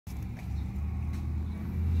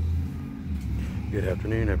Good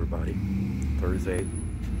afternoon, everybody. Thursday,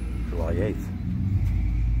 July 8th.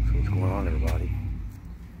 So what's going on, everybody?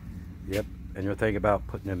 Yep, and you're thinking about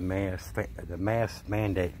putting the mask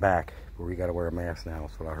mandate back, where we got to wear a mask now.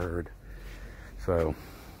 That's what I heard. So,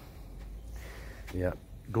 yep,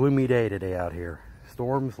 gloomy day today out here.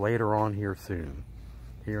 Storms later on here soon.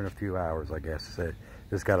 Here in a few hours, I guess.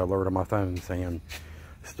 Just got an alert on my phone saying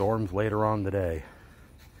storms later on today.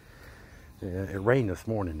 Yeah, it rained this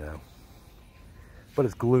morning though. But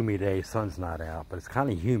it's gloomy day, sun's not out, but it's kind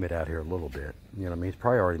of humid out here a little bit. You know what I mean? It's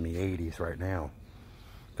probably already in the 80s right now.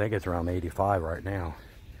 I think it's around 85 right now.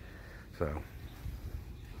 So,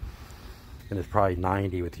 and it's probably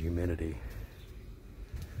 90 with the humidity.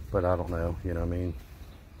 But I don't know, you know what I mean?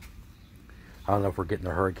 I don't know if we're getting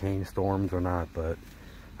the hurricane storms or not, but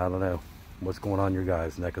I don't know. What's going on in your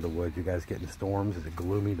guys' neck of the woods? You guys getting storms? Is it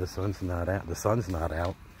gloomy? The sun's not out. The sun's not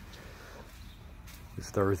out. It's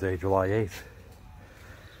Thursday, July 8th.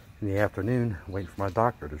 In the afternoon, waiting for my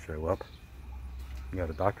doctor to show up. I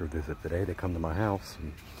got a doctor visit today. They come to my house,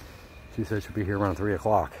 and she said she'll be here around 3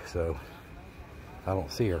 o'clock, so I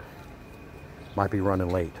don't see her. Might be running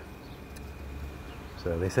late.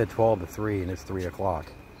 So they said 12 to 3, and it's 3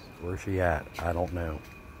 o'clock. Where's she at? I don't know.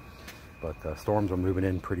 But storms are moving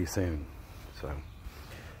in pretty soon. So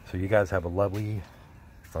you guys have a lovely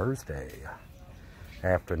Thursday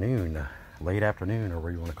afternoon, late afternoon, or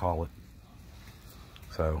whatever you want to call it.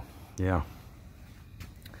 So, yeah,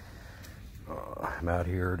 I'm out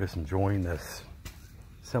here just enjoying this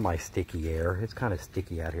semi-sticky air. It's kind of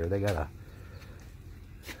sticky out here. They got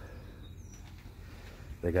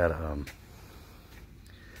a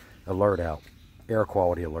alert out, air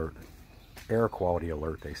quality alert,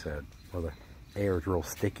 they said. Well, the air is real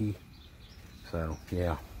sticky. So,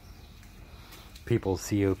 yeah, people's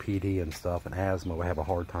COPD and stuff and asthma will have a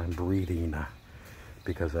hard time breathing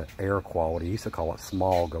because of air quality. Used to call it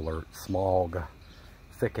smog alert, smog,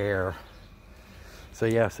 thick air. So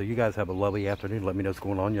yeah, so you guys have a lovely afternoon. Let me know what's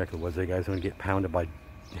going on. Was you guys going to get pounded by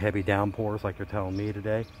heavy downpours like they're telling me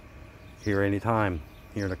today? Here anytime,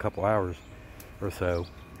 here in a couple hours or so,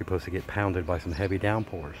 you're supposed to get pounded by some heavy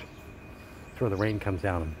downpours. That's where the rain comes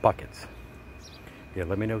down in buckets. Yeah,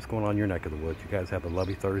 let me know what's going on in your neck of the woods. You guys have a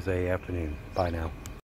lovely Thursday afternoon. Bye now.